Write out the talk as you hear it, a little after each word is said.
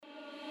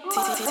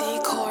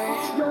Decor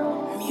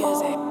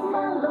music.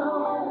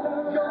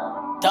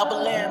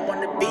 Double M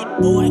on the beat,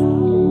 boy.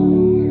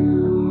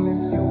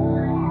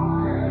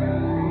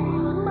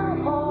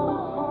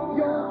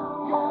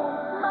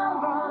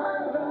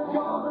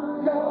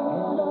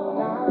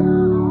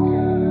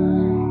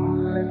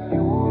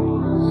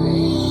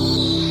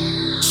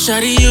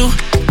 Shawty, you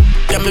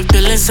got me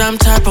feeling some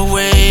type of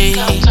way.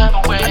 I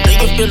know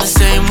you feel the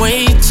same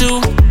way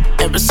too.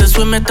 Ever since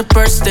we met the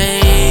first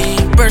day.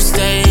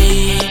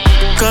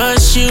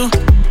 Cause you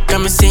got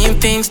me seeing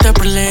things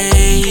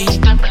separately.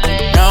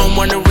 Now I'm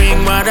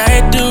wondering what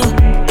I do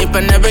if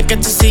I never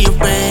get to see your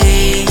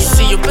face.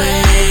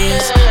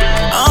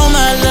 All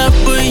my love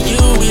for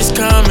you is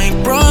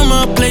coming from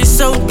a place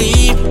so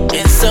deep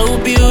and so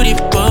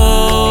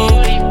beautiful.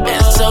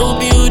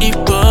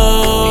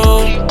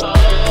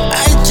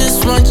 I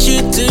just want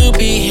you to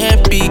be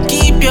happy.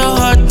 Keep your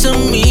heart to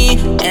me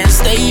and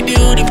stay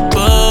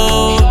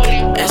beautiful.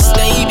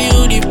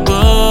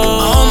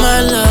 All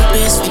my love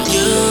is for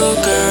you,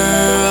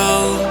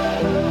 girl.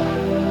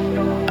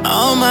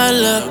 All my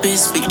love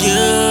is for you.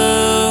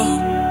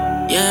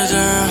 Yeah,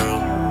 girl.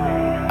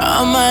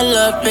 All my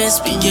love is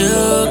for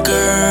you,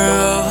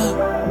 girl.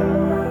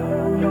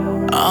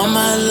 All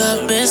my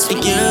love is for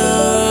you.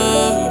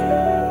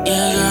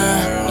 Yeah,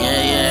 girl.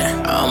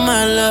 Yeah. All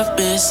my love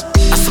is.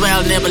 I swear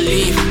I'll never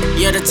leave.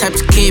 You're the type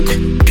to keep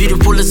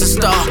beautiful as a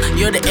star.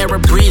 You're the air I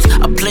breathe,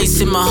 a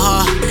place in my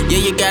heart. Yeah,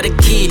 you got a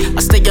key.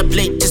 I stay up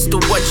late just to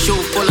watch you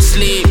fall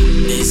asleep.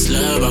 This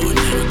love, I will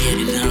never get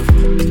enough.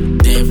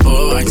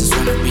 Therefore, I just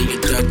wanna be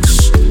your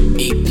touch.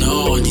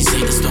 Ignore these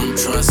haters, don't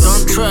trust.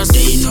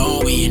 They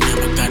know we ain't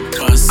never got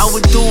trust. I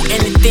would do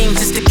anything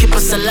just to keep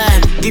us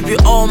alive. Give you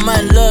all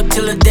my love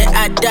till the day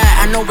I die.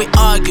 I know we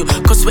argue,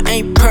 cause we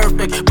ain't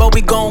perfect, but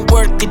we gon'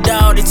 work it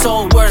out, it's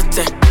all worth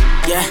it.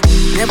 Yeah,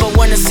 never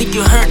wanna see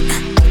you hurt,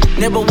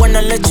 never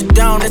wanna let you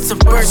down, it's a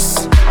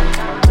verse.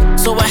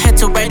 So I had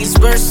to write this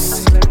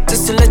verse,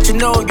 just to let you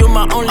know you're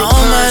my only person.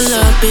 All my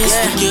love is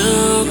for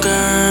you,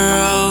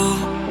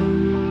 girl.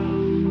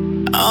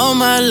 All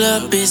my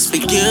love is for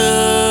you.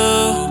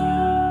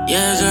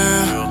 Yeah,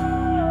 girl.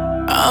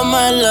 All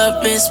my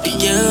love is for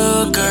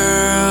you,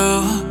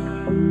 girl.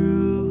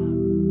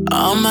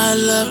 All my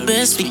love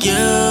is for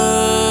you.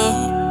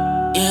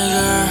 Yeah,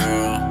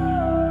 girl.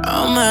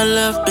 All my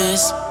love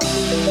is